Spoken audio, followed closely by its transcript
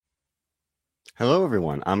Hello,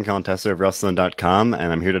 everyone. I'm Colin Tesser of Wrestling.com,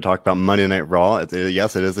 and I'm here to talk about Monday Night Raw.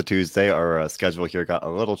 Yes, it is a Tuesday. Our schedule here got a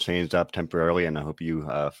little changed up temporarily, and I hope you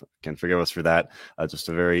can forgive us for that. Just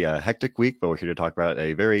a very hectic week, but we're here to talk about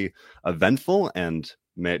a very eventful and,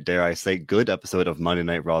 dare I say, good episode of Monday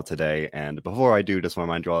Night Raw today. And before I do, just want to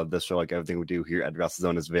remind you all that this show, like everything we do here at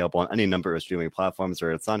WrestleZone, is available on any number of streaming platforms,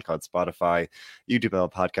 whether it's SoundCloud, Spotify, YouTube, Apple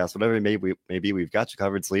Podcasts, whatever it may be. Maybe we've got you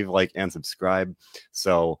covered. So leave a like and subscribe.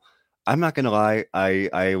 So I'm not gonna lie.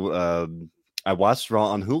 I watched Raw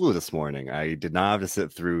on Hulu this morning. I did not have to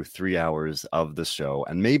sit through 3 hours of the show,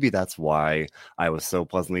 and maybe that's why I was so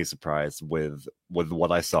pleasantly surprised with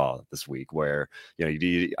what I saw this week. Where I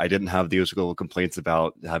didn't have the usual complaints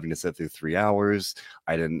about having to sit through 3 hours.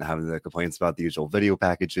 I didn't have the complaints about the usual video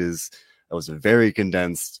packages. It was a very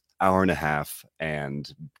condensed hour and a half,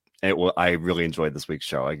 and I really enjoyed this week's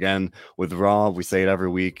show. Again, with Raw, we say it every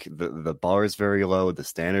week. The bar is very low. The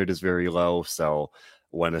standard is very low. So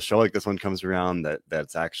when a show like this one comes around,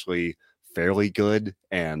 that's actually fairly good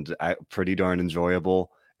and pretty darn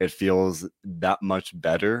enjoyable, it feels that much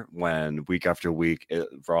better when week after week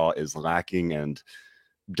Raw is lacking and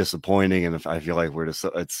disappointing. And if I feel like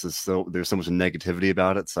it's just so there's so much negativity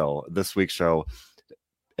about it. So this week's show,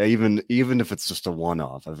 even if it's just a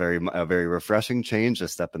one-off, a very refreshing change, a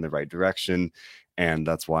step in the right direction, and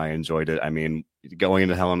that's why I enjoyed it. I mean, going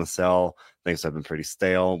into Hell in a Cell, things have been pretty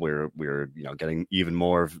stale. We're getting even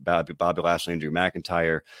more of Bobby Lashley and Drew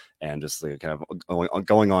McIntyre, and just kind of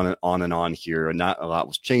going on and on here. Not a lot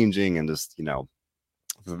was changing, and just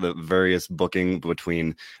the various booking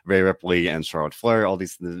between Rhea Ripley and Charlotte Flair, all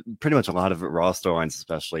these, pretty much a lot of Raw storylines,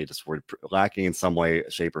 especially, just were lacking in some way,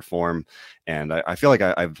 shape, or form. And I feel like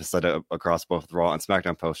I've said it across both Raw and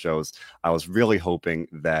SmackDown post shows. I was really hoping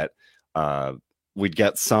that we'd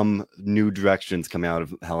get some new directions coming out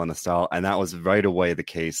of Hell in a Cell, and that was right away the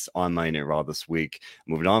case on Monday Night Raw this week.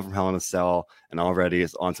 Moving on from Hell in a Cell, and already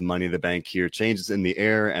it's on to Money in the Bank here. Changes in the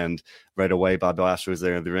air, and right away, Bobby Lashley was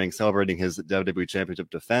there in the ring celebrating his WWE Championship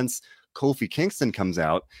defense. Kofi Kingston comes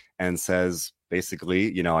out and says,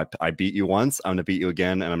 basically, I beat you once, I'm going to beat you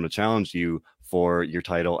again, and I'm going to challenge you for your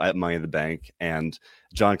title at Money in the Bank. And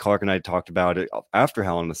John Clark and I talked about it after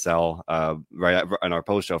Hell in a Cell, right in our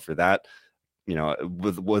post show for that.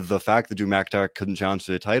 With the fact that Drew McIntyre couldn't challenge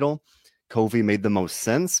for the title, Kofi made the most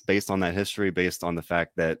sense based on that history, based on the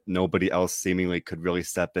fact that nobody else seemingly could really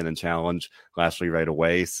step in and challenge Lashley right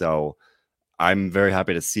away. So I'm very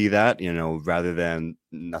happy to see that, rather than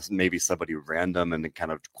maybe somebody random and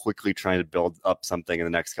kind of quickly trying to build up something in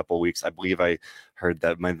the next couple of weeks. I believe I heard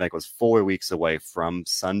that Money in the Bank was 4 weeks away from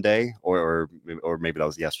Sunday, or maybe that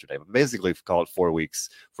was yesterday, but basically call it 4 weeks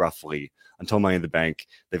roughly until Money in the Bank.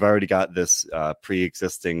 They've already got this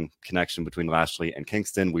pre-existing connection between Lashley and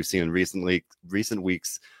Kingston. We've seen in recent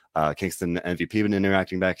weeks, Kingston and MVP been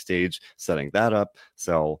interacting backstage, setting that up.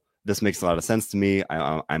 So this makes a lot of sense to me.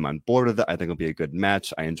 I'm on board with it. I think it'll be a good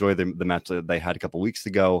match. I enjoyed the match that they had a couple weeks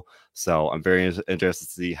ago. So I'm very interested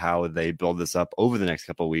to see how they build this up over the next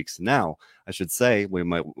couple of weeks. Now, I should say,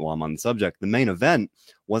 while I'm on the subject, the main event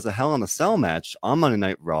was a Hell in a Cell match on Monday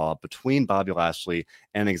Night Raw between Bobby Lashley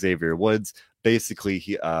and Xavier Woods.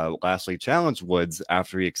 Basically, Lashley challenged Woods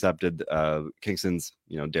after he accepted Kingston's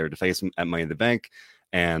dare to face him at Money in the Bank.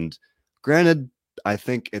 And granted, I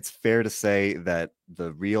think it's fair to say that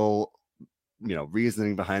the real,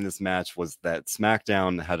 reasoning behind this match was that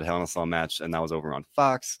SmackDown had a Hell in a Cell match, and that was over on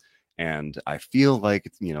Fox. And I feel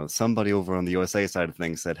like, somebody over on the USA side of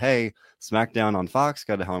things said, "Hey, SmackDown on Fox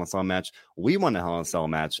got a Hell in a Cell match. We want a Hell in a Cell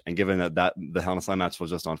match." And given that the Hell in a Cell match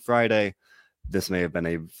was just on Friday, this may have been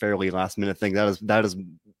a fairly last minute thing. That is,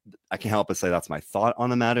 I can't help but say that's my thought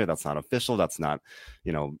on the matter. That's not official. That's not,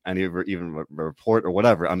 any even report or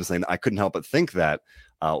whatever. I'm just saying I couldn't help but think that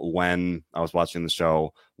when I was watching the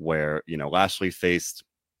show where, Lashley faced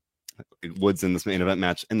Woods in this main event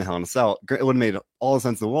match in the Hell in a Cell, it would have made all the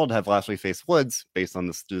sense in the world to have Lashley face Woods based on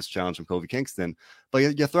this challenge from Kofi Kingston.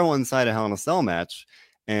 But you throw inside a Hell in a Cell match,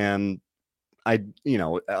 and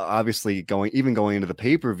obviously going into the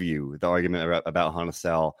pay-per-view, the argument about Hell in a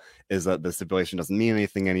Cell is that the stipulation doesn't mean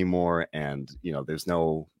anything anymore, and there's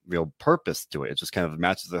no real purpose to it. It's just kind of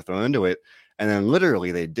matches are thrown into it. And then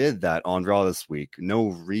literally they did that on Raw this week. No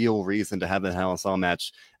real reason to have the Hell in a Cell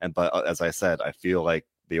match. But as I said, I feel like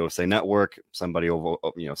the USA Network, somebody over,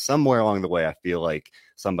 somewhere along the way, I feel like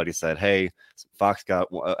somebody said, "Hey, Fox got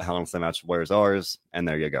a Hell in a Cell match. Where's ours?" And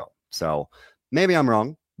there you go. So maybe I'm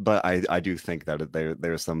wrong, but I do think that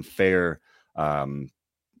there's some fair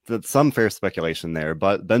speculation there.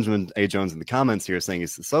 But Benjamin A. Jones in the comments here saying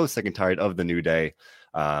he's so sick and tired of the New Day.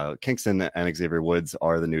 Kingston and Xavier Woods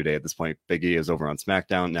are the New Day at this point. Big E is over on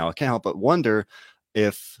SmackDown. Now, I can't help but wonder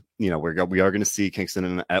if, we are going to see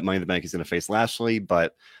Kingston at Money in the Bank. He's going to face Lashley,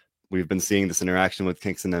 but we've been seeing this interaction with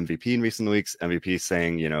Kingston MVP in recent weeks. MVP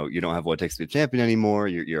saying, you don't have what it takes to be a champion anymore.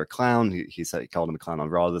 You're a clown. He said he called him a clown on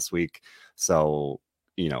Raw this week. So,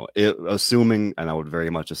 assuming, and I would very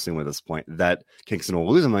much assume at this point, that Kingston will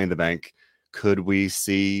lose Money in the Bank, could we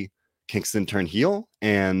see Kingston turn heel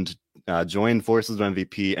and join forces with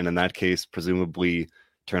MVP, and in that case, presumably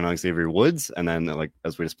turn on Xavier Woods, and then, like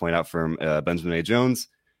as we just pointed out from Benjamin A. Jones,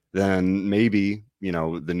 then maybe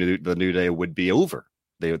the new Day would be over.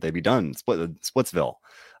 They'd be done. Splitsville.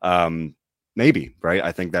 Maybe, right?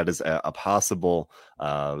 I think that is a possible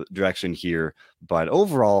direction here. But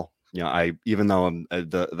overall, even though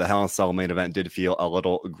the Hell in a Cell main event did feel a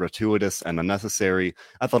little gratuitous and unnecessary,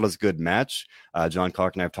 I thought it was a good match. John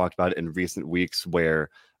Clark and I have talked about it in recent weeks where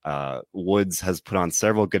Woods has put on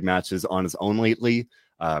several good matches on his own lately.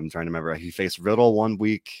 I'm trying to remember. He faced Riddle one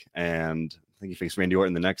week, and I think he faced Randy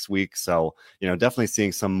Orton the next week. So, definitely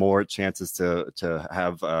seeing some more chances to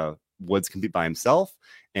have Woods compete by himself.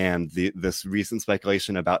 And this recent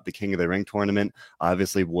speculation about the King of the Ring tournament,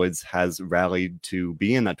 obviously Woods has rallied to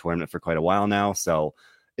be in that tournament for quite a while now. So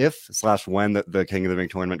when the King of the Ring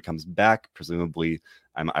tournament comes back, presumably,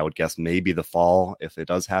 I would guess maybe the fall, if it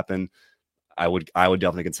does happen, I would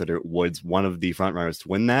definitely consider Woods one of the front runners to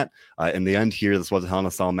win that. In the end here, this was a Hell in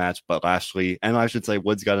a Cell match, but Lashley, and I should say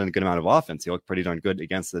Woods got in a good amount of offense. He looked pretty darn good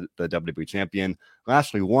against the WWE champion.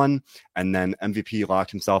 Lashley won, and then MVP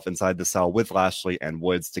locked himself inside the cell with Lashley and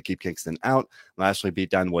Woods to keep Kingston out. Lashley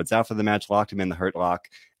beat down Woods after the match, locked him in the Hurt Lock,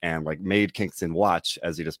 and made Kingston watch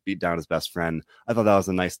as he just beat down his best friend. I thought that was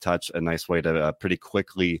a nice touch, a nice way to pretty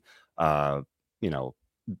quickly, add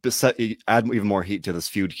even more heat to this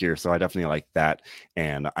feud here. So I definitely like that,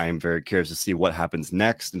 and I'm very curious to see what happens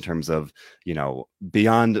next in terms of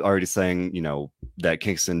beyond already saying that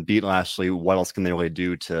Kingston beat Lashley. What else can they really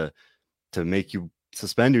do to make you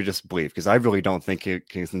suspend your disbelief? Because I really don't think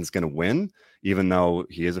Kingston's going to win, even though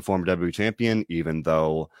he is a former WWE champion, even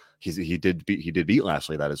though he did beat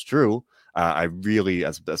Lashley. That is true. I really,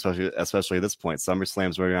 especially at this point,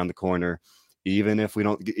 SummerSlam's right around the corner. Even if we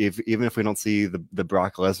don't see the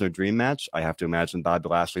Brock Lesnar dream match, I have to imagine Bobby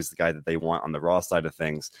Lashley's the guy that they want on the Raw side of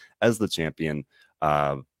things as the champion.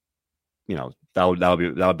 That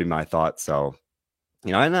would be my thought. So,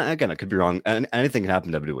 and again, I could be wrong, and anything can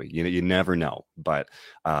happen in WWE. You never know. But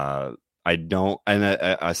I don't. And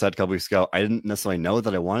I said a couple weeks ago, I didn't necessarily know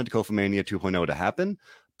that I wanted Kofi Mania 2.0 to happen,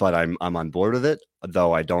 but I'm on board with it.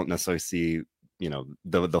 Though I don't necessarily see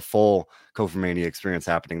the full Kofi Mania experience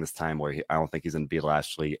happening this time, where I don't think he's going to beat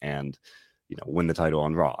Lashley and win the title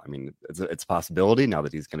on Raw. I mean, it's a possibility now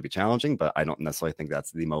that he's going to be challenging, but I don't necessarily think that's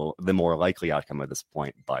the more likely outcome at this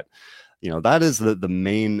point. But that is the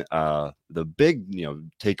main the big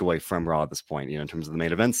takeaway from Raw at this point. In terms of the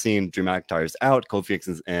main event scene, Drew McIntyre's out, Kofi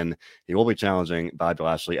Kingston's in. He will be challenging Bobby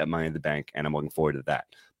Lashley at Money in the Bank, and I'm looking forward to that.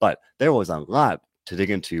 But there was a lot to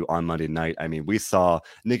dig into on Monday night. I mean, we saw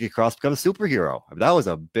Nikki Cross become a superhero. That was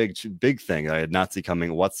a big thing that I did not see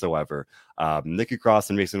coming whatsoever. Nikki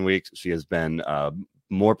Cross in recent weeks, she has been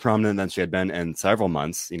more prominent than she had been in several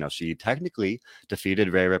months. She technically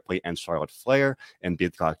defeated Rhea Ripley and Charlotte Flair in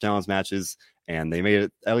Beat the Clock Challenge matches, and they made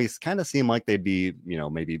it at least kind of seem like they'd be,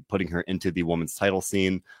 maybe putting her into the women's title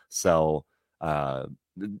scene. So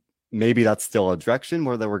maybe that's still a direction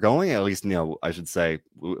where they were going. At least, I should say,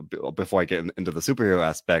 before I get into the superhero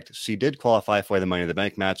aspect, she did qualify for the Money in the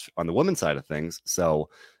Bank match on the women's side of things. So,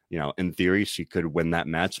 in theory, she could win that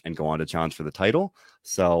match and go on to challenge for the title.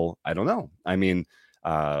 So I don't know. I mean,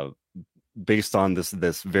 based on this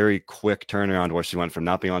very quick turnaround where she went from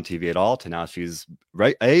not being on TV at all to now she's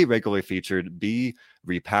A, regularly featured, B,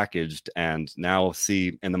 repackaged, and now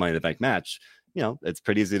C, in the Money in the Bank match, it's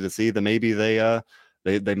pretty easy to see that maybe they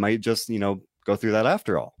might just, go through that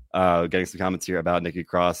after all. Getting some comments here about Nikki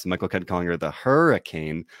Cross. Michael Kent calling her the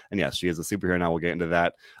Hurricane. And yes, she is a superhero now. We'll get into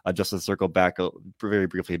that. Just to circle back very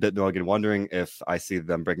briefly a bit, Milligan, wondering if I see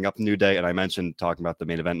them breaking up the New Day. And I mentioned talking about the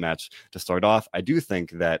main event match to start off. I do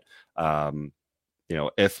think that,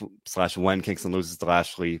 if/when Kingston loses to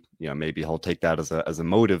Lashley, maybe he'll take that as a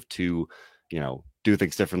motive to, do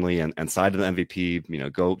things differently and side of the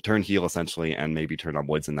MVP, go turn heel essentially, and maybe turn on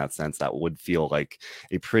Woods in that sense. That would feel like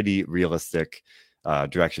a pretty realistic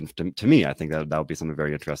direction to me. I think that would be something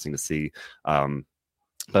very interesting to see.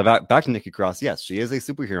 But back to Nikki Cross, yes, she is a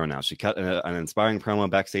superhero now. She cut an inspiring promo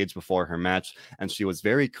backstage before her match, and she was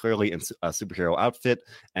very clearly in a superhero outfit.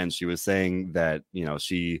 And she was saying that,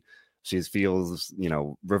 she she feels,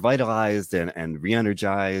 revitalized and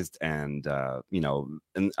re-energized and,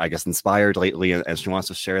 and I guess inspired lately. And she wants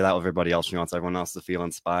to share that with everybody else. She wants everyone else to feel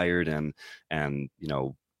inspired and,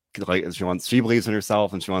 like she believes in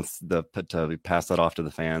herself and she wants to pass that off to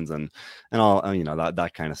the fans and all,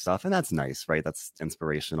 that kind of stuff. And that's nice, right? That's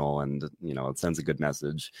inspirational and, it sends a good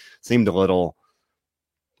message. Seemed a little,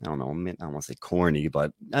 I don't know, I don't want to say corny,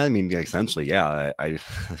 but I mean, essentially, yeah, I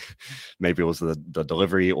maybe it was the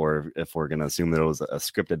delivery, or if we're going to assume that it was a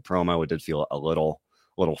scripted promo, it did feel a little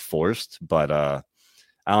forced, but I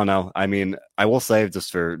don't know. I mean, I will say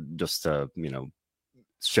just to,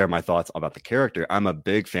 share my thoughts about the character. I'm a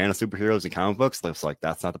big fan of superheroes and comic books. Looks like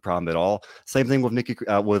that's not the problem at all. Same thing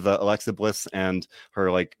with Alexa Bliss and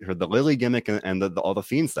the Lily gimmick and all the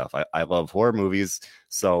Fiend stuff. I love horror movies,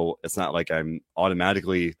 so it's not like I'm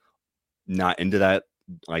automatically not into that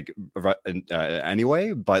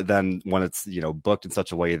anyway. But then when it's booked in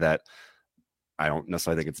such a way that I don't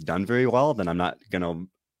necessarily think it's done very well, then I'm not gonna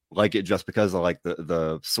like it just because I like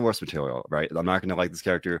the source material, right? I'm not going to like this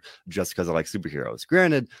character just because I like superheroes.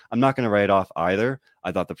 Granted, I'm not going to write it off either.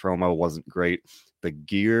 I thought the promo wasn't great. The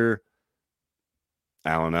gear,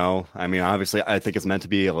 I don't know. I mean, obviously, I think it's meant to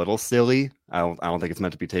be a little silly. I don't think it's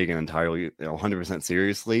meant to be taken entirely, 100%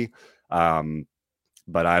 seriously.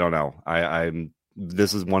 But I don't know. I'm.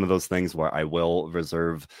 This is one of those things where I will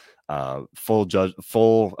reserve full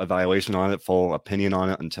evaluation on it, full opinion on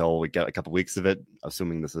it until we get a couple weeks of it,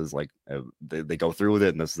 assuming this is like they go through with it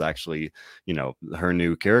and this is actually her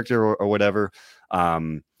new character or whatever.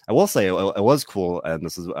 I will say it was cool, and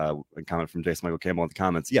this is a comment from Jason Michael Campbell in the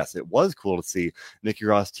comments. Yes, it was cool to see Nikki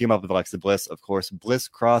Cross team up with Alexa Bliss. Of course, Bliss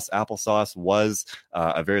Cross Applesauce was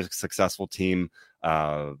a very successful team.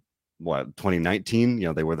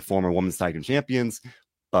 2019, they were the former women's tag team champions.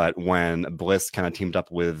 But when Bliss kind of teamed up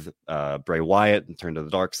with Bray Wyatt and turned to the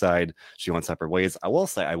dark side, she went separate ways. I will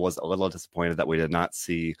say I was a little disappointed that we did not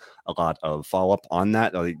see a lot of follow-up on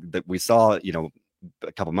that. That we saw, a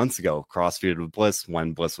couple months ago, Cross feuded with Bliss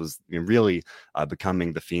when Bliss was really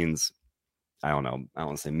becoming the Fiend's, I don't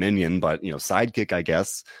want to say minion, but sidekick, I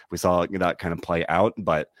guess. We saw that kind of play out,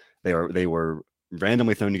 but they were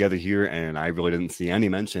randomly thrown together here, and I really didn't see any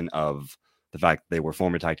mention of the fact they were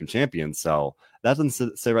former tag team champions. So that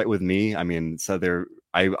doesn't sit right with me. I mean, so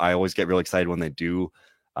I always get really excited when they do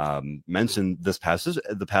mention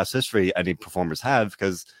the past history any performers have,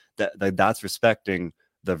 because that's respecting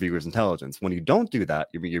the viewer's intelligence. When you don't do that,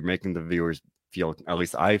 you're making the viewers feel, at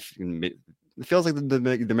least it feels like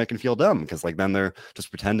they're making feel dumb, because like then they're just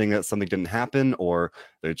pretending that something didn't happen, or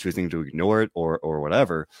they're choosing to ignore it or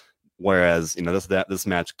whatever. Whereas, this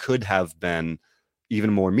match could have been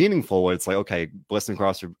even more meaningful, where it's like, okay, Bliss and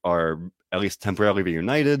Cross are at least temporarily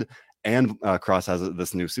reunited, and Cross has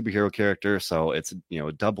this new superhero character, so it's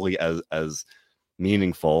doubly as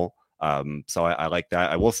meaningful. So I like that.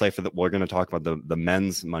 I will say we're going to talk about the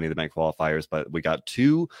men's Money in the Bank qualifiers, but we got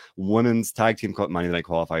two women's tag team Money in the Bank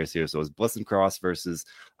qualifiers here. So it was Bliss and Cross versus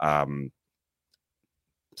Asuka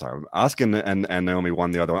and Naomi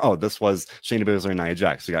won the other one. Oh, this was Shayna Baszler and Nia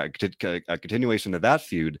Jax. We got a continuation of that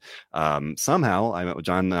feud. Somehow,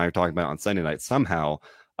 John and I were talking about it on Sunday night. Somehow,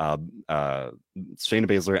 Shayna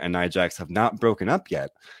Baszler and Nia Jax have not broken up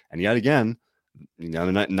yet. And yet again,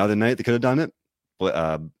 another night they could have done it.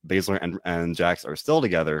 Baszler and Jax are still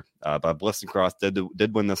together, but Bliss and Cross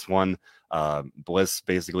did win this one. Bliss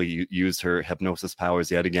basically used her hypnosis powers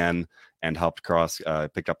yet again and helped Cross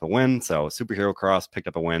pick up a win. So Superhero Cross picked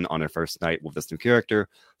up a win on her first night with this new character.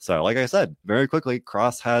 So like I said, very quickly,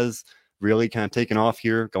 Cross has really kind of taken off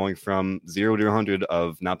here, going from 0 to 100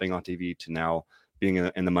 of not being on TV to now being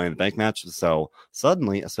in the Money in the Bank match. So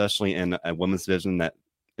suddenly, especially in a women's division that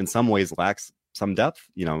in some ways lacks some depth,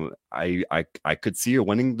 I could see her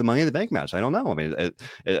winning the Money in the Bank match. I don't know. I mean,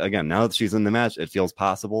 again, now that she's in the match, it feels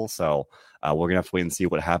possible. So we're gonna have to wait and see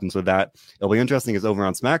what happens with that. It'll be interesting is over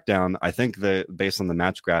on SmackDown. I think that based on the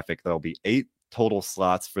match graphic, there'll be 8 total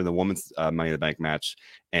slots for the women's Money in the Bank match,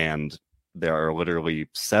 and there are literally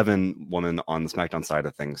 7 women on the SmackDown side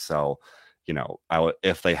of things. So,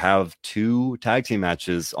 if they have 2 tag team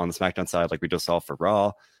matches on the SmackDown side, like we just saw for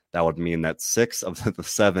Raw, that would mean that 6 of the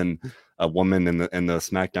 7 women in the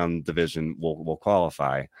SmackDown division will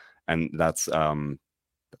qualify, and that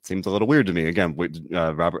seems a little weird to me. Again,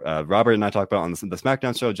 Robert and I talked about on the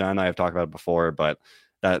SmackDown show. John and I have talked about it before, but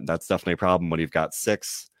that's definitely a problem when you've got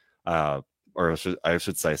 6, or I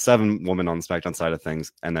should say 7 women on the SmackDown side of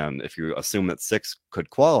things, and then if you assume that 6 could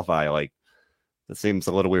qualify, like, that seems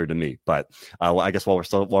a little weird to me. But I guess while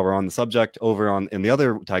we're on the subject, in the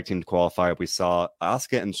other tag team qualifier, we saw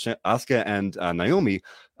Asuka and Naomi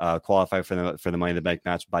qualify for the Money in the Bank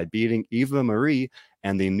match by beating Eva Marie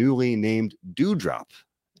and the newly named Doudrop.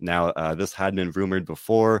 Now, this had been rumored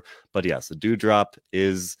before, but yes, the Doudrop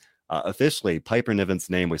is officially Piper Niven's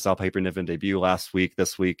name. We saw Piper Niven debut last week.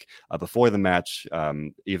 This week, before the match,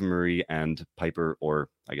 Eva Marie and Piper, or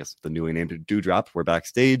I guess the newly named Doudrop, were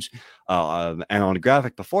backstage. And on the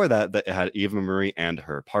graphic before that, it had Eva Marie and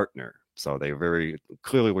her partner. So they very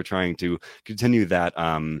clearly were trying to continue that,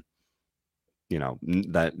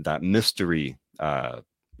 that mystery,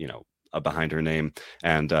 behind her name.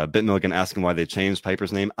 And Bit Milligan asking why they changed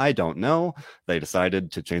Piper's name. I don't know. They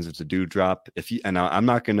decided to change it to Doudrop. And I'm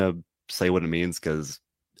not going to say what it means because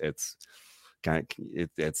it's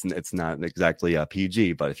not exactly a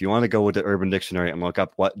PG. But if you want to go with the Urban Dictionary and look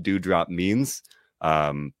up what Doudrop means,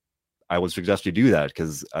 I would suggest you do that,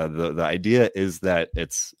 because the idea is that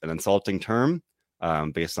it's an insulting term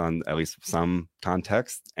based on at least some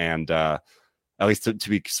context, and at least to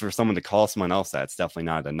be for someone to call someone else that, it's definitely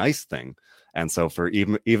not a nice thing. And so for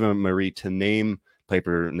Eva Marie to name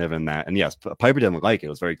Piper Niven that, and yes, Piper didn't like it. It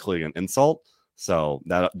was very clearly an insult. So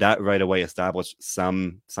that right away established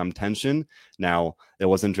some tension. Now, it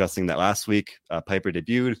was interesting that last week Piper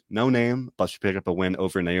debuted, no name, but she picked up a win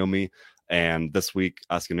over Naomi. And this week,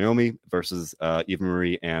 Asuka Naomi versus Eva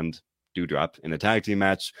Marie and Doudrop in a tag team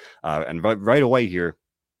match. And right away here,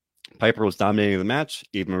 Piper was dominating the match.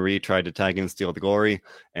 Eva Marie tried to tag in and steal the glory,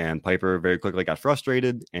 and Piper very quickly got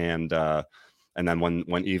frustrated. And then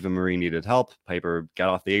when Eva Marie needed help, Piper got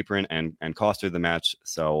off the apron and cost her the match.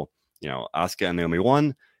 So, Asuka and Naomi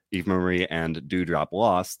won, Eva Marie and Doudrop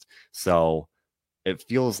lost. So it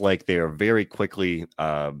feels like they are very quickly,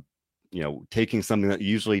 taking something that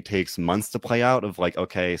usually takes months to play out, of like,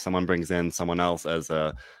 okay, someone brings in someone else as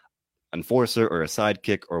a enforcer or a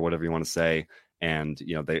sidekick or whatever you want to say. And,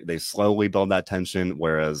 they slowly build that tension,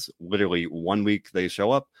 whereas literally 1 week they show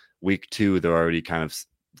up, week 2, they're already kind of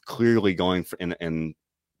clearly going for and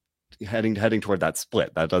heading toward that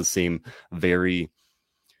split. That does seem very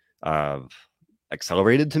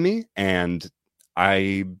accelerated to me. And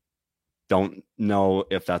I don't know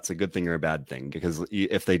if that's a good thing or a bad thing, because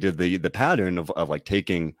if they did the pattern of like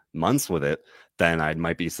taking months with it, then I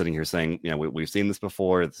might be sitting here saying, we've seen this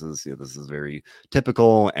before. This is very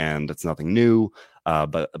typical and it's nothing new.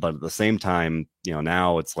 But at the same time,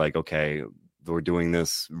 now it's like, okay, we're doing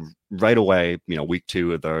this right away. Week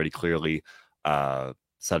 2, they're already clearly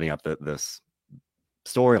setting up this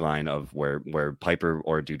storyline of where Piper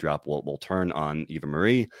or Doudrop will turn on Eva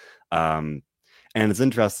Marie. And it's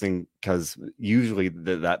interesting because usually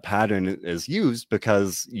that pattern is used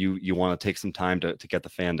because you want to take some time to get the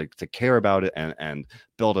fan to care about it and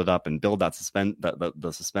build it up and build that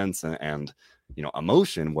the suspense and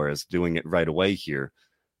emotion. Whereas doing it right away here,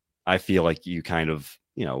 I feel like you kind of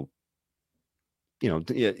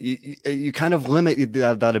you kind of limit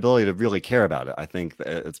that ability to really care about it. I think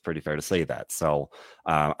it's pretty fair to say that. So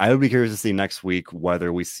I would be curious to see next week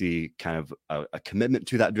whether we see kind of a commitment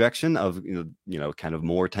to that direction of, kind of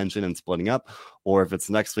more tension and splitting up, or if it's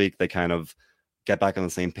next week, they kind of get back on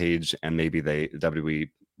the same page and maybe WWE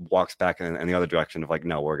walks back in the other direction of like,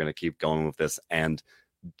 no, we're going to keep going with this and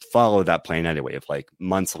follow that plan anyway. If like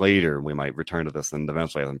months later we might return to this and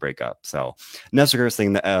eventually then break up. So Nestor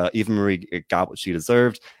saying that Eva Marie got what she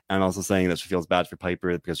deserved, and also saying that she feels bad for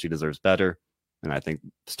Piper because she deserves better. And I think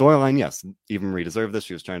storyline, yes, Eva Marie deserved this.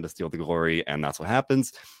 She was trying to steal the glory, and that's what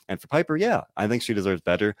happens. And for Piper, yeah, I think she deserves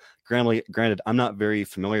better. Granted, I'm not very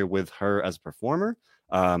familiar with her as a performer.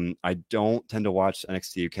 I don't tend to watch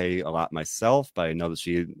NXT UK a lot myself, but I know that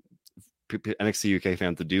NXT UK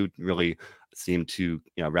fans that do really seem to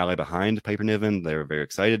rally behind Piper Niven. They're very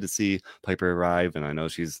excited to see Piper arrive, and I know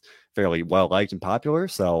she's fairly well liked and popular.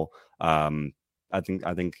 So I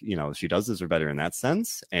think she does deserve better in that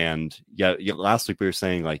sense. And yeah, last week we were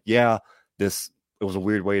saying like, yeah, it was a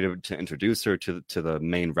weird way to introduce her to the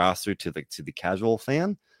main roster, to the casual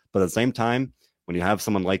fan. But at the same time, when you have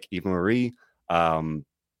someone like Eva Marie,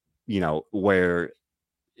 where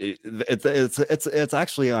it's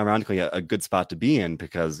actually ironically a good spot to be in,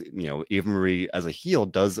 because Eva Marie as a heel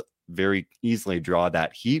does very easily draw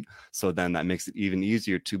that heat, so then that makes it even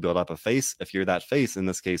easier to build up a face. If you're that face, in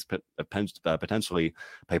this case potentially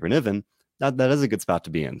Piper Niven, that is a good spot to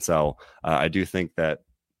be in. So I do think that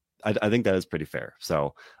I think that is pretty fair.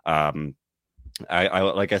 So I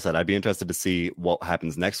like I said, I'd be interested to see what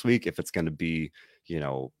happens next week, if it's going to be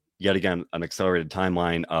yet again an accelerated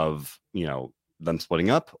timeline of them splitting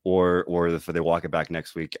up, or if they walk it back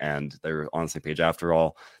next week and they're on the same page after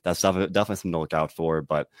all. That's definitely something to look out for.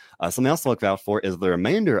 But something else to look out for is the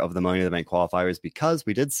remainder of the Money in the Bank qualifiers, because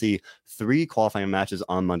we did see 3 qualifying matches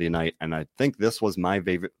on Monday night, and I think this was my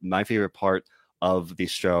favorite part of the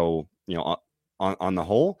show, on the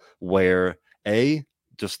whole, where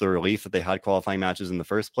just the relief that they had qualifying matches in the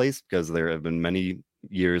first place, because there have been many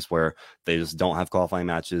years where they just don't have qualifying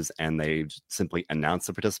matches and they simply announce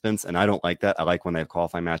the participants, and I don't like that. I like when they have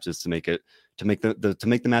qualifying matches to make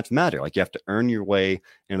the match matter. Like, you have to earn your way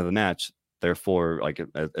into the match, therefore, like,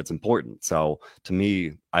 it's important. So to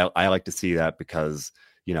me, I like to see that, because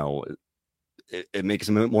it makes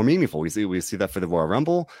it more meaningful. We see that for the Royal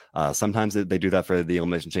Rumble. Sometimes they do that for the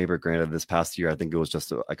Elimination Chamber. Granted, this past year, I think it was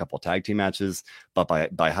just a couple of tag team matches. But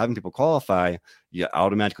by having people qualify, you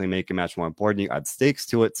automatically make a match more important. You add stakes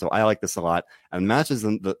to it. So I like this a lot. And matches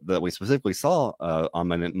that we specifically saw on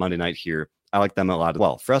Monday night here, I like them a lot as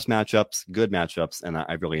well. Fresh matchups, good matchups, and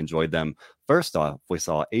I really enjoyed them. First off, we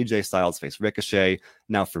saw AJ Styles face Ricochet.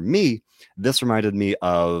 Now, for me, this reminded me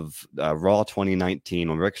of Raw 2019,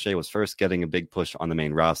 when Ricochet was first getting a big push on the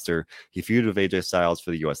main roster. He feuded with AJ Styles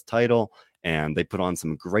for the U.S. title, and they put on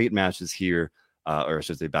some great matches here, or I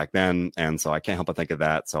should say back then. And so I can't help but think of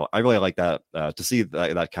that. So I really like that, to see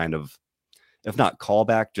that kind of, if not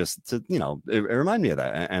callback, just to, it reminded me of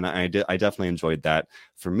that. And I definitely enjoyed that.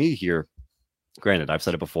 For me here, granted, I've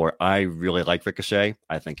said it before, I really like Ricochet.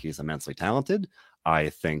 I think he's immensely talented. I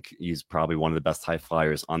think he's probably one of the best high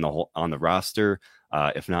flyers on the roster,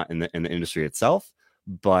 if not in the industry itself.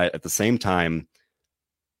 But at the same time,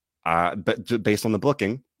 but based on the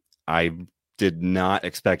booking, I did not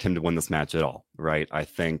expect him to win this match at all. Right? I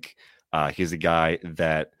think he's a guy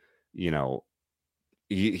that,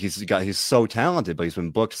 he's so talented, but he's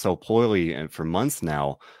been booked so poorly and for months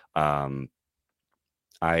now.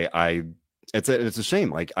 It's a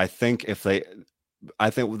shame. Like, I think this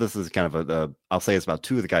is kind of I'll say it's about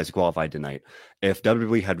 2 of the guys who qualified tonight. If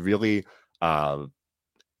WWE had really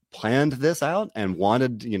planned this out and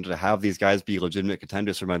wanted to have these guys be legitimate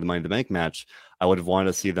contenders for the Money in the Bank match, I would have wanted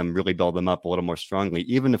to see them really build them up a little more strongly,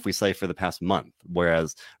 even if we say for the past month.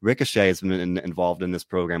 Whereas Ricochet has been involved in this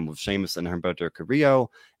program with Sheamus and Humberto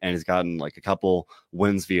Carrillo, and he's gotten like a couple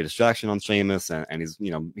wins via distraction on Sheamus, and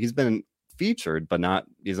he's been featured, but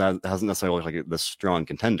hasn't necessarily looked like the strong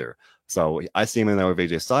contender. So I see him in there with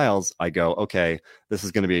AJ Styles. I go, okay, this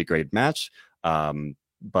is going to be a great match.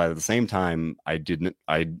 But at the same time,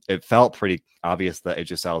 it felt pretty obvious that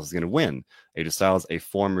AJ Styles is going to win. AJ Styles, a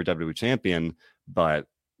former WWE champion, but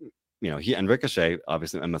he and Ricochet,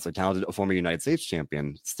 obviously immensely talented, a former United States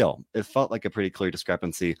champion. Still, it felt like a pretty clear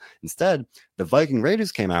discrepancy. Instead, the Viking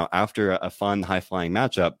Raiders came out after a fun, high-flying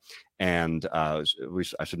matchup. And I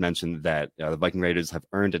should mention that the Viking Raiders have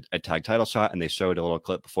earned a tag title shot, and they showed a little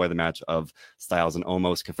clip before the match of Styles and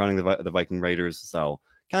Omos confronting the Viking Raiders. So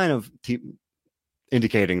kind of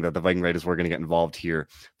indicating that the Viking Raiders were going to get involved here.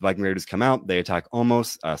 The Viking Raiders come out, they attack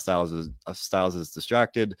Omos. Styles is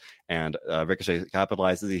distracted, and Ricochet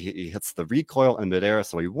capitalizes. He hits the recoil in midair,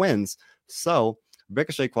 so he wins. So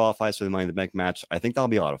Ricochet qualifies for the Money in the Bank match. I think that'll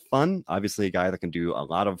be a lot of fun. Obviously, a guy that can do a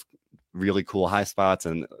lot of really cool high spots,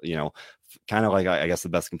 and kind of like, I guess the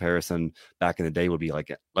best comparison back in the day would be like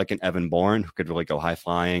an Evan Bourne, who could really go high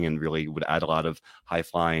flying and really would add a lot of high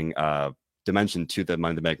flying dimension to the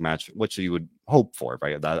Money in the Bank match, which you would hope for,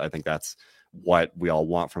 right? I think that's what we all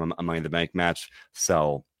want from a Money in the Bank match.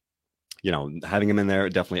 So having him in there,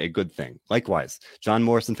 definitely a good thing. Likewise, John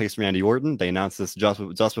Morrison faced Randy Orton. They announced this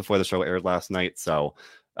just before the show aired last night. So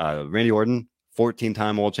Randy Orton,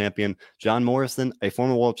 14-time world champion. John Morrison, a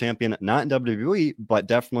former world champion, not in WWE, but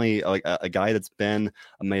definitely a guy that's been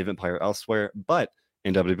a main event player elsewhere. But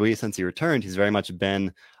in WWE, since he returned, he's very much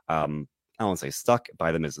been, I don't want to say stuck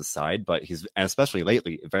by The Miz's side, but and especially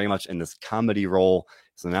lately, very much in this comedy role.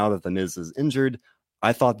 So now that The Miz is injured,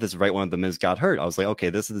 I thought this right when The Miz got hurt. I was like, okay,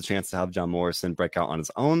 this is the chance to have John Morrison break out on his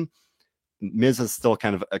own. Miz has still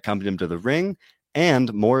kind of accompanied him to the ring,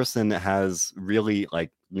 and Morrison has really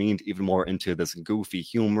leaned even more into this goofy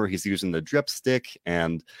humor. He's using the drip stick,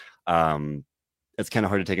 and it's kind of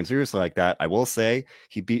hard to take him seriously like that. I will say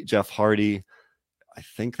he beat Jeff Hardy. I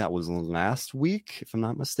think that was last week, if I'm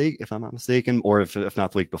not mistaken, or if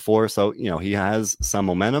not the week before. So, he has some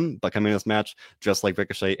momentum, but coming in this match, just like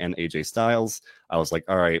Ricochet and AJ Styles, I was like,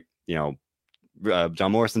 all right,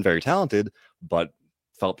 John Morrison, very talented, but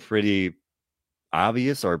felt pretty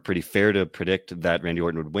obvious or pretty fair to predict that Randy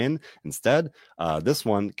Orton would win. Instead, this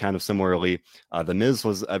one, kind of similarly, The Miz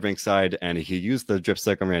was at ringside and he used the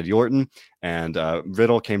dripstick on Randy Orton, and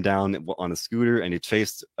Riddle came down on a scooter and he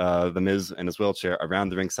chased The Miz in his wheelchair around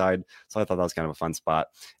the ringside. So I thought that was kind of a fun spot.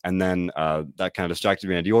 And then that kind of distracted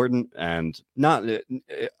Randy Orton. And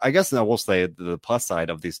I guess I will say the plus side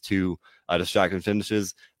of these two distraction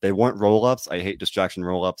finishes, they weren't roll-ups. I hate distraction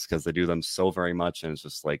roll-ups because they do them so very much, and it's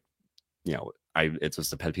just like, it's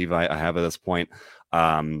just a pet peeve I have at this point.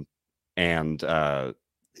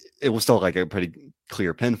 It was still like a pretty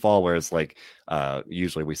clear pinfall, whereas like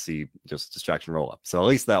usually we see just distraction roll up. So at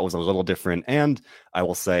least that was a little different. And I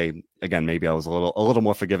will say again, maybe I was a little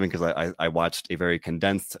more forgiving because I watched a very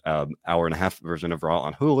condensed hour and a half version of Raw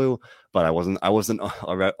on Hulu, but I wasn't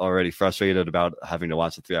already frustrated about having to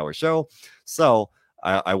watch a 3-hour show. So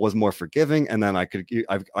I was more forgiving, and then I could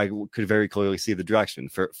very clearly see the direction.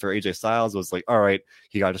 For AJ Styles, it was like, all right,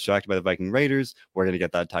 he got distracted by the Viking Raiders. We're going to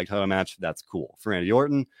get that tag title match. That's cool. For Randy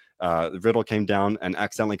Orton, Riddle came down and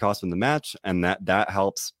accidentally cost him the match, and that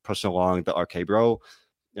helps push along the RK Bro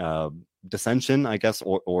dissension, I guess,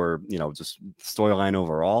 or just storyline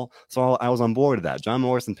overall. So I was on board with that. John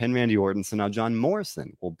Morrison pinned Randy Orton, so now John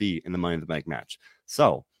Morrison will be in the Money in the Bank match.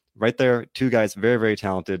 So right there, two guys very, very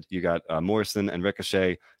talented. You got Morrison and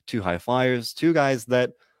Ricochet, two high flyers, two guys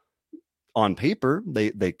that on paper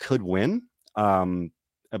they could win.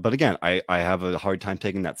 But again, I have a hard time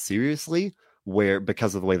taking that seriously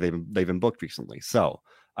because of the way they've been booked recently. So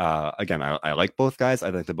again, I like both guys.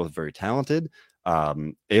 I think they're both very talented.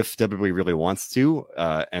 If WWE really wants to,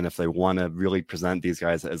 and if they want to really present these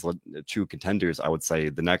guys as true contenders, I would say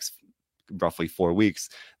the next roughly 4 weeks,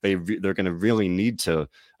 they're going to really need to,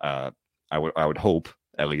 I would hope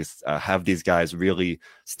at least, have these guys really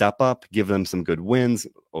step up, give them some good wins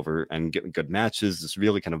over and get good matches, just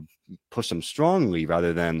really kind of push them strongly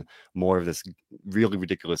rather than more of this really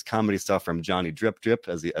ridiculous comedy stuff from Johnny Drip Drip,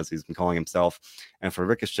 as he's been calling himself. And for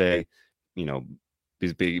Ricochet,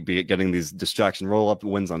 he's getting these distraction roll-up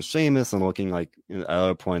wins on Sheamus and looking like, at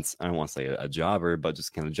other points, I don't want to say a jobber, but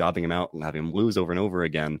just kind of jobbing him out and having him lose over and over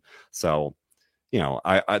again. So,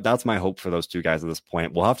 I that's my hope for those two guys at this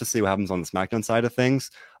point. We'll have to see what happens on the SmackDown side of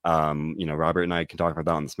things. Robert and I can talk about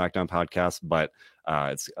that on the SmackDown podcast, but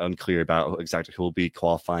it's unclear about exactly who will be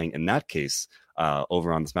qualifying in that case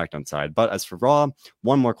over on the SmackDown side. But as for Raw,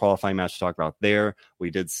 one more qualifying match to talk about there. We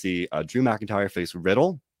did see Drew McIntyre face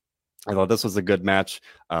Riddle. I thought this was a good match.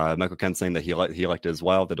 Michael Kent saying that he liked it as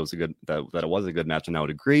well, that it was a good match, and I would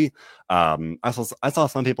agree. I saw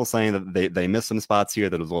some people saying that they missed some spots here,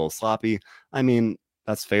 that it was a little sloppy. I mean,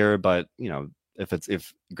 that's fair, but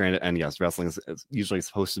if granted, and yes, wrestling is usually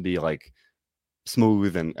supposed to be like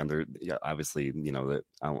smooth and they're obviously that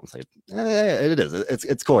I won't say it is.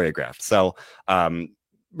 It's choreographed. So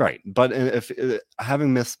right, but if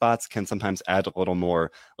having missed spots can sometimes add a little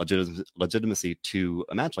more legitimacy to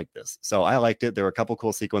a match like this. So I liked it. There were a couple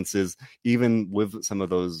cool sequences, even with some of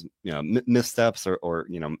those missteps or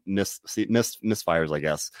misfires, I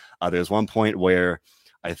guess. There's one point where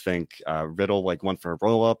I think Riddle went for a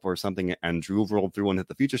roll up or something, and Drew rolled through and hit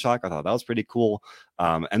the Future Shock. I thought that was pretty cool.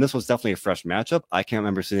 And this was definitely a fresh matchup. I can't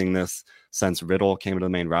remember seeing this since Riddle came to the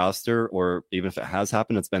main roster, or even if it has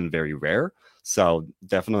happened, it's been very rare. So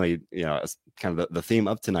definitely, it's kind of the theme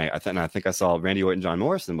of tonight. I think I saw Randy Orton, John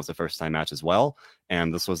Morrison was the first time match as well,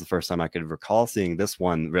 and this was the first time I could recall seeing this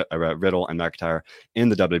one, Riddle and McIntyre in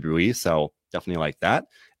the WWE. So definitely like that.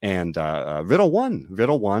 And Riddle won.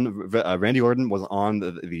 Randy Orton was on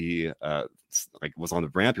was on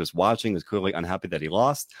the ramp. He was watching. He was clearly unhappy that he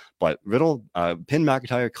lost. But Riddle pinned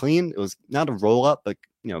McIntyre clean. It was not a roll up, but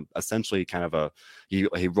essentially kind of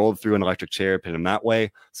he rolled through an electric chair, pinned him that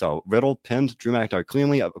way. So Riddle pinned Drew McIntyre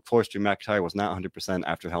cleanly. Of course, Drew McIntyre was not 100%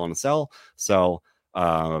 after Hell in a Cell. So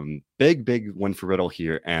big win for Riddle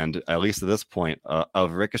here. And at least at this point,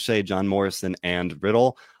 of Ricochet, John Morrison, and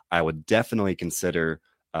Riddle, I would definitely consider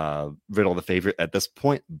Riddle the favorite at this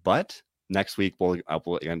point. But next week, we'll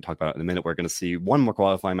again talk about it in a minute. We're going to see one more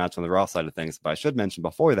qualifying match on the Raw side of things. But I should mention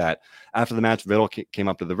before that, after the match, Riddle came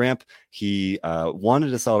up to the ramp. He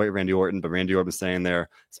wanted to celebrate Randy Orton, but Randy Orton was standing there,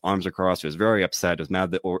 his arms are crossed. He was very upset. He was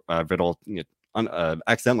mad that Riddle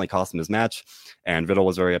accidentally cost him his match, and Riddle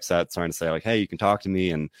was very upset, starting to say hey, you can talk to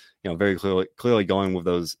me, and very clearly going with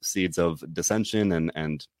those seeds of dissension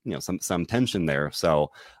and some tension there. So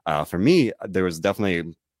for me, there was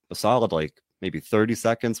definitely a solid maybe 30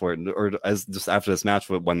 seconds or as just after this match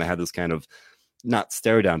when they had this kind of not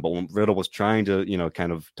stare down, but when Riddle was trying to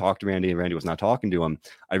kind of talk to Randy and Randy was not talking to him,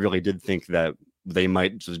 I really did think that they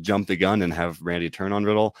might just jump the gun and have Randy turn on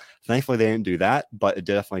Riddle. Thankfully, they didn't do that, but it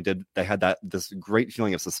definitely did. They had this great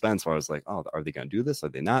feeling of suspense where I was like, oh, are they going to do this? Are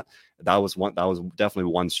they not? That was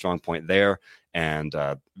definitely one strong point there. And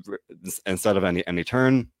instead of any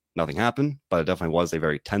turn, nothing happened, but it definitely was a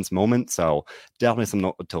very tense moment. So definitely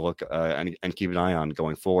something to look and keep an eye on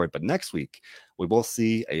going forward. But next week, we will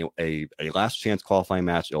see a last chance qualifying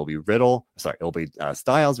match. It'll be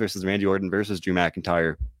Styles versus Randy Orton versus Drew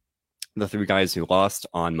McIntyre, the three guys who lost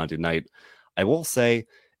on Monday night. I will say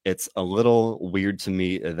it's a little weird to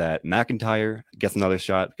me that McIntyre gets another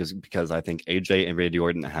shot because I think AJ and Randy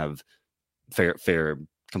Orton have fair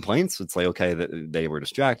complaints. It's like, okay, that they were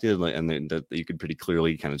distracted, and that you could pretty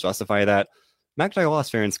clearly kind of justify that. McIntyre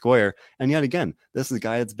lost fair and square, and yet again, this is a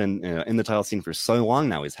guy that's been in the title scene for so long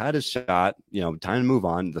now. He's had his shot, time to move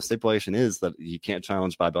on. The stipulation is that he can't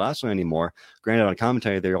challenge Bobby Lashley anymore. Granted, on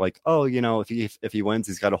commentary, they're like, oh, if he wins,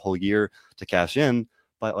 he's got a whole year to cash in.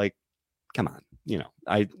 But like, come on,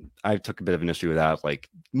 I took a bit of an issue with that. Like,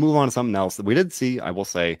 move on to something else. We did see, I will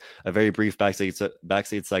say, a very brief backstage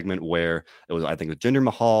segment where it was, I think, with Jinder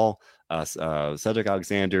Mahal, Cedric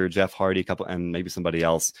Alexander, Jeff Hardy, couple, and maybe somebody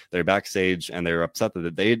else. They're backstage and they're upset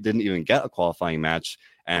that they didn't even get a qualifying match.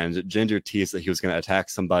 And Jinder teased that he was going to attack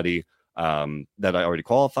somebody that already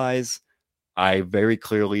qualifies. I very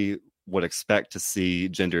clearly would expect to see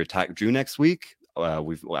Jinder attack Drew next week.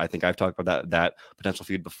 I think I've talked about that potential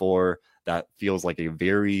feud before. That feels like a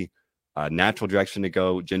very natural direction to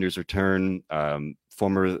go. Jinder's return,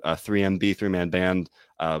 former 3MB, three-man band,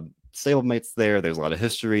 stablemates there. There's a lot of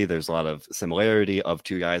history. There's a lot of similarity of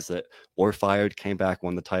two guys that were fired, came back,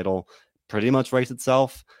 won the title. Pretty much writes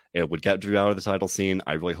itself. It would get Drew out of the title scene.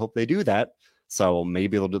 I really hope they do that. So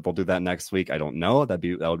maybe they'll do that next week. I don't know. That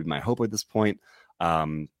would be my hope at this point.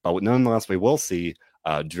 But nonetheless, we will see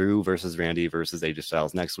Drew versus Randy versus AJ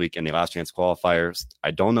Styles next week in the last chance qualifiers. I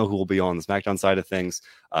don't know who will be on the SmackDown side of things.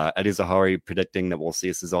 Eddie Zahari predicting that we'll see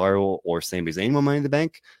Cesaro or Sami Zayn win Money in the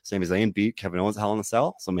Bank. Sami Zayn beat Kevin Owens at Hell in a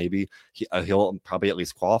Cell, so maybe he'll probably at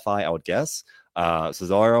least qualify, I would guess.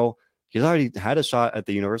 Cesaro, he's already had a shot at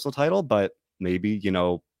the Universal title, but maybe, I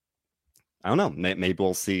don't know. Maybe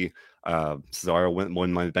we'll see Cesaro win Money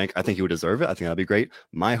in the Bank. I think he would deserve it. I think that'd be great.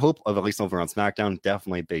 My hope of at least over on SmackDown,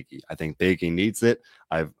 definitely Big E. I think Big E needs it.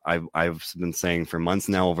 I've been saying for months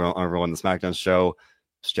now over on the SmackDown show,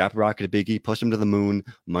 strap a rocket to Big E, push him to the moon.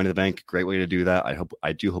 Money in the Bank, great way to do that.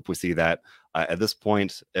 I do hope we see that. At this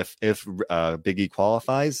point, if Big E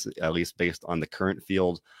qualifies, at least based on the current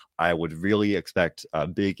field, I would really expect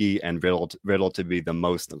Big E and Riddle to be the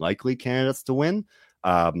most likely candidates to win.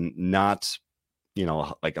 Not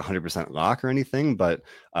like 100% lock or anything, but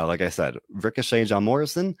like I said, Ricochet, John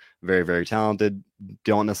Morrison, very, very talented.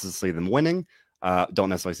 Don't necessarily see them winning. I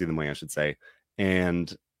should say.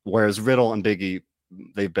 And whereas Riddle and Big E,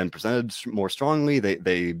 they've been presented more strongly.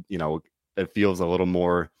 They it feels a little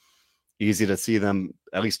more easy to see them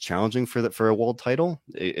at least challenging for a world title,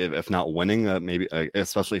 if not winning. Maybe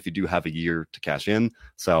especially if you do have a year to cash in.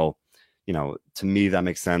 So, to me, that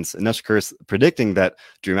makes sense. And Nesh Curse predicting that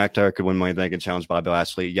Drew McIntyre could win Money in the Bank and challenge Bobby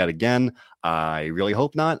Lashley yet again. I really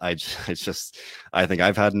hope not. I think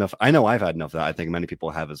I've had enough. I know I've had enough of that. I think many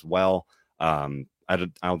people have as well. I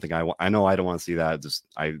don't want to see that.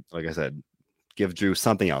 Like I said, give Drew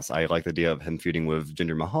something else. I like the idea of him feuding with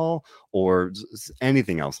Jinder Mahal or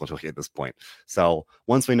anything else literally at this point. So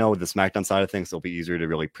once we know the SmackDown side of things, it'll be easier to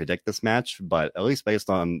really predict this match. But at least based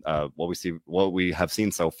on what we have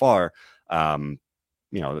seen so far,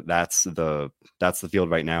 that's the field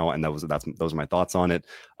right now, and those are my thoughts on it.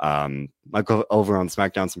 Michael over on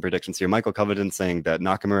SmackDown, some predictions here. Michael Covington saying that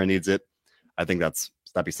Nakamura needs it. I think that'd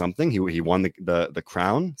be something. He won the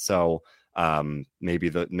crown, so maybe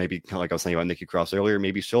kind of like I was saying about Nikki Cross earlier,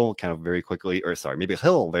 maybe she'll kind of very quickly, maybe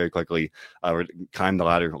he'll very quickly climb the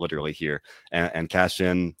ladder literally here and cash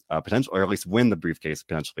in potential, or at least win the briefcase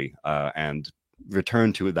potentially, and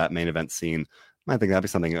return to that main event scene. I think that'd be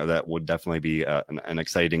something that would definitely be an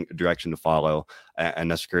exciting direction to follow. And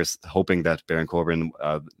Neshkir's hoping that Baron Corbin,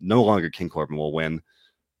 no longer King Corbin, will win.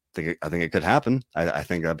 I think it could happen. I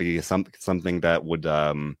think that'd be something that would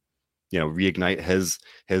reignite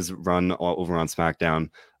his run over on SmackDown,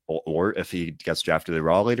 or if he gets drafted to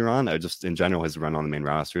Raw later on, just in general his run on the main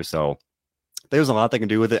roster. So there's a lot they can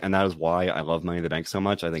do with it, and that is why I love Money in the Bank so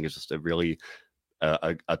much. I think it's just a really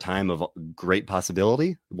a time of great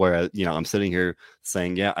possibility where I'm sitting here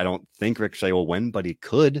saying, yeah, I don't think Ricochet will win, but he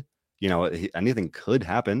could. Anything could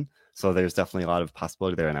happen. So there's definitely a lot of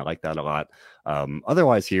possibility there, and I like that a lot.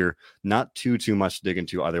 Otherwise here, not too much to dig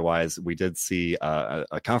into. Otherwise, we did see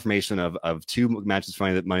a confirmation of two matches for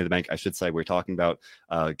Money in the Bank. I should say we're talking about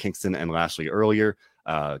Kingston and Lashley earlier.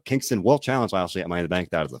 Kingston will challenge Lashley at Money in the Bank.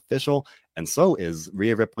 That is official. And so is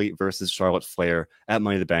Rhea Ripley versus Charlotte Flair at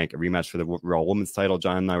Money in the Bank, a rematch for the Raw Women's title.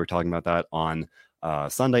 John and I were talking about that on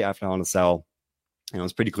Sunday after Hell in a Cell. And it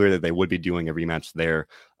was pretty clear that they would be doing a rematch there.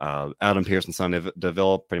 Adam Pearce and Sonya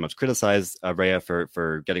Deville pretty much criticized Rhea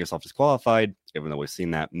for getting herself disqualified, even though we've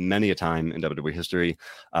seen that many a time in WWE history.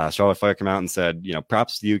 Charlotte Flair came out and said, you know,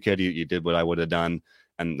 props to you, kid. You did what I would have done.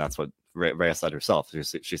 And that's what Rhea said herself.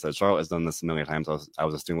 She said, Charlotte has done this a million times. I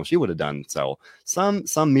was assuming what she would have done. So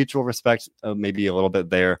some mutual respect, maybe a little bit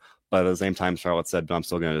there. But at the same time, Charlotte said, but I'm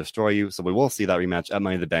still going to destroy you. So we will see that rematch at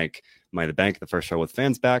Money in the Bank. Money in the Bank, the first show with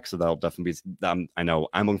fans back. So that'll definitely be, I know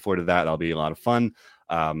I'm looking forward to that. That'll be a lot of fun.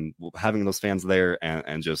 Having those fans there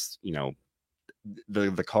and just, you know,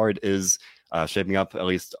 the card is shaping up at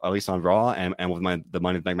least on Raw and with the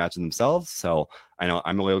Money in the Bank matches themselves. So I know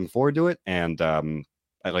I'm really looking forward to it. And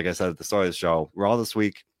like I said at the start of the show, Raw this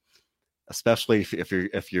week, especially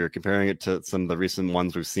if you're comparing it to some of the recent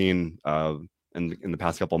ones we've seen in the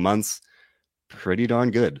past couple of months, pretty darn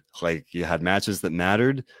good. Like, you had matches that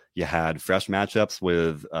mattered. You had fresh matchups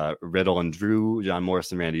with Riddle and Drew, John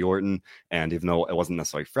Morrison, Randy Orton, and even though it wasn't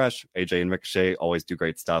necessarily fresh, AJ and Ricochet always do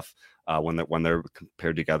great stuff when they're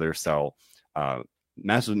compared together. So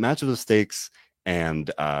matches of stakes, and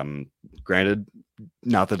granted,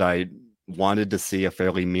 not that I wanted to see a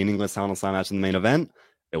fairly meaningless Hell in a Cell match in the main event.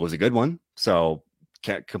 It was a good one, so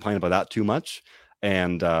can't complain about that too much.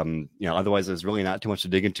 And, you know, otherwise, there's really not too much to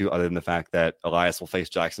dig into other than the fact that Elias will face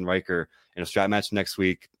Jackson Riker in a strap match next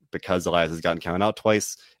week because Elias has gotten counted out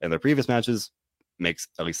twice in their previous matches. Makes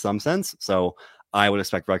at least some sense. So I would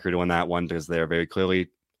expect Riker to win that one because they're very clearly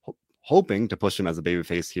hoping to push him as a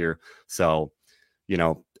babyface here. So, you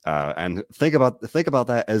know, and think about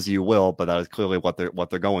that as you will, but that is clearly what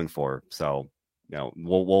they're going for. So, you know,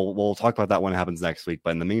 we'll talk about that when it happens next week.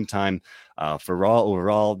 But in the meantime, for Raw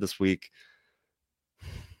overall this week,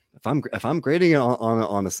 if I'm grading it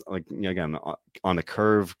on this, like, you know, again, on a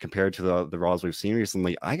curve compared to the Raws we've seen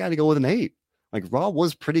recently, I got to go with an 8. Like, Raw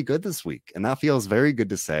was pretty good this week, and that feels very good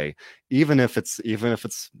to say, even if it's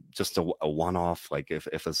just a one-off. Like,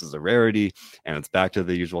 if this is a rarity and it's back to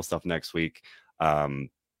the usual stuff next week,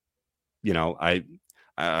 you know,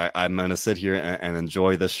 I'm gonna sit here and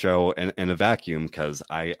enjoy this show in a vacuum because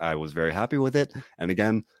I was very happy with it. And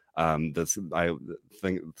again,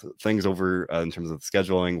 things over in terms of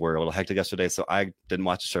scheduling were a little hectic yesterday, so I didn't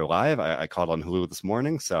watch the show live. I caught on Hulu this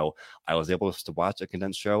morning, so I was able to watch a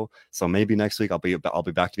condensed show. So maybe next week I'll be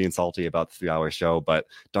back to being salty about the 3-hour show. But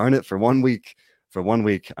darn it, for 1 week,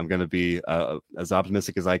 I'm going to be as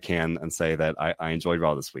optimistic as I can and say that I enjoyed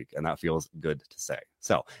Raw this week, and that feels good to say.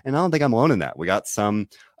 So, and I don't think I'm alone in that. We got some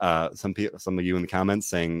of you in the comments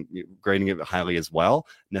saying, grading it highly as well.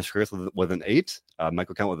 Nesh Chris with an 8,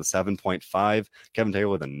 Michael Kent with a 7.5, Kevin Taylor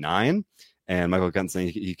with a 9, and Michael Kent saying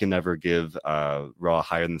he can never give Raw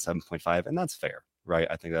higher than 7.5, and that's fair, right?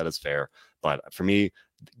 I think that is fair. But for me,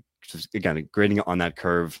 just again, grading it on that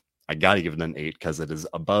curve, I got to give it an 8 because it is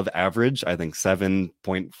above average. I think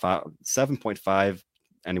 7.5,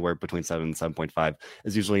 anywhere between 7 and 7.5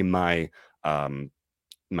 is usually my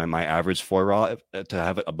my average for Raw. To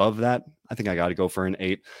have it above that, I think I got to go for an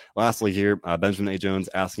 8. Lastly here, Benjamin A. Jones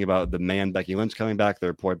asking about the man Becky Lynch coming back. The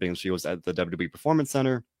report being she was at the WWE Performance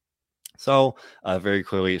Center. So very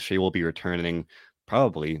clearly she will be returning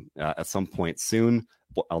probably at some point soon.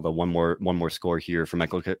 Although one more score here for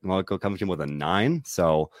Michael Covington with a 9.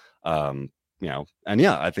 So you know, and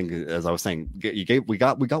yeah, I think as I was saying, we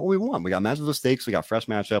got what we want. We got matches with stakes, we got fresh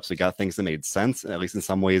matchups, we got things that made sense, at least in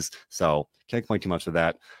some ways. So can't complain too much for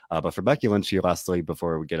that. But for Becky Lynch here, lastly,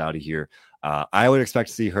 before we get out of here, I would expect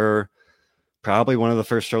to see her probably one of the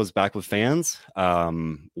first shows back with fans.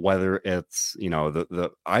 Whether it's, you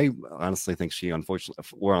know, I honestly think she, unfortunately,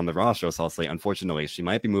 we're on the Raw show, so I'll say unfortunately she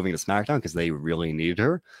might be moving to SmackDown because they really need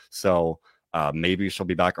her. So maybe she'll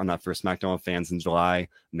be back on that first SmackDown with fans in July.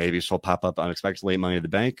 Maybe she'll pop up unexpectedly at Money in the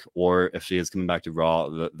Bank, or if she is coming back to Raw,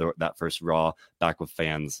 that first Raw back with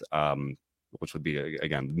fans, which would be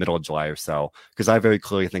again middle of July or so. Because I very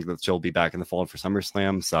clearly think that she'll be back in the fold for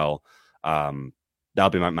SummerSlam. So that'll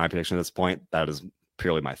be my prediction at this point. That is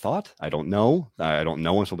purely my thought. I don't know. I don't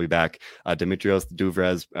know when she'll be back. Dimitrios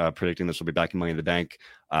Duvres predicting that she'll be back in Money in the Bank.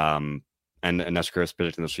 And Nesh Chris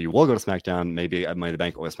predicting that she will go to SmackDown, maybe at Money in the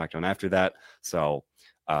Bank or SmackDown after that. So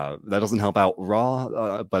that doesn't help out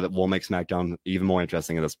Raw, but it will make SmackDown even more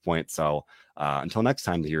interesting at this point. So until next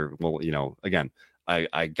time here, well, you know, again,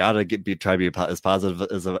 I gotta try to be as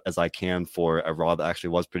positive as I can for a Raw that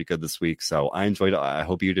actually was pretty good this week. So I enjoyed it. I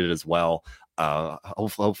hope you did as well.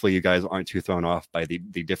 Hopefully you guys aren't too thrown off by the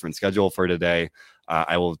different schedule for today.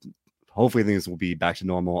 I will. Hopefully things will be back to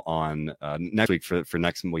normal on next week for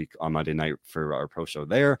next week on Monday night for our pro show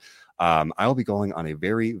there. I will be going on a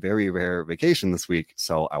very, very rare vacation this week,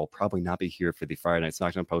 so I will probably not be here for the Friday Night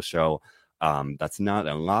SmackDown post show. That's not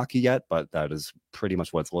a lock yet, but that is pretty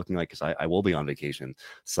much what it's looking like because I will be on vacation.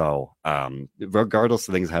 So regardless,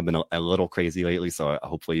 things have been a little crazy lately. So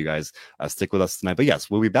hopefully you guys stick with us tonight. But yes,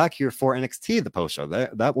 we'll be back here for NXT, the post show.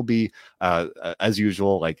 That will be as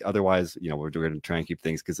usual. Like otherwise, we're going to try and keep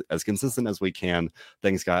things as consistent as we can.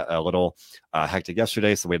 Things got a little hectic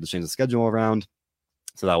yesterday, so we had to change the schedule around.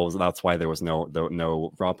 So that's why there was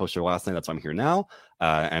no Raw post show last night. That's why I'm here now.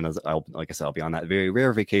 And like I said, I'll be on that very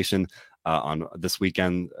rare vacation on this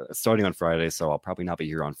weekend, starting on Friday. So I'll probably not be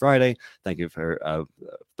here on Friday. Thank you for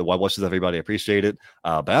the well wishes, everybody. I appreciate it.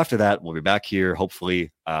 But after that, we'll be back here,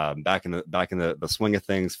 hopefully back in the swing of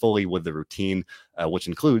things, fully with the routine, which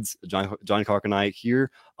includes John Clark and I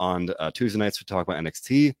here on Tuesday nights to talk about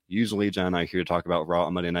NXT. Usually, John and I are here to talk about Raw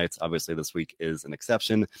on Monday nights. Obviously, this week is an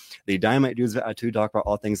exception. The Dynamite dudes to talk about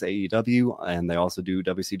all things AEW, and they also do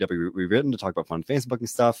WCW Rewritten to talk about fun Facebook and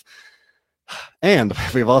stuff. And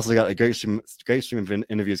we've also got a great stream of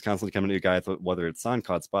interviews constantly coming to you guys, whether it's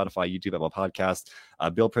SoundCloud, Spotify, YouTube, Apple Podcast.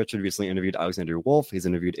 Bill Pritchard recently interviewed Alexander Wolf. He's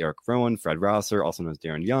interviewed Eric Rowan, Fred Rosser, also known as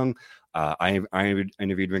Darren Young. I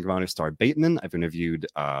interviewed Ring of Honor star Bateman. I've interviewed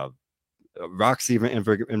Roxy in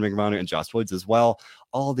Ring of Honor and Josh Woods as well.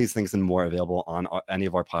 All of these things and more available on any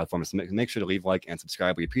of our platforms. So make sure to leave a like and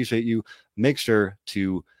subscribe. We appreciate you. Make sure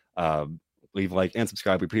to leave a like and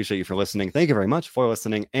subscribe. We appreciate you for listening. Thank you very much for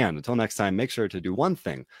listening. And until next time, make sure to do one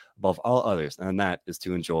thing above all others, and that is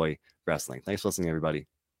to enjoy wrestling. Thanks for listening, everybody.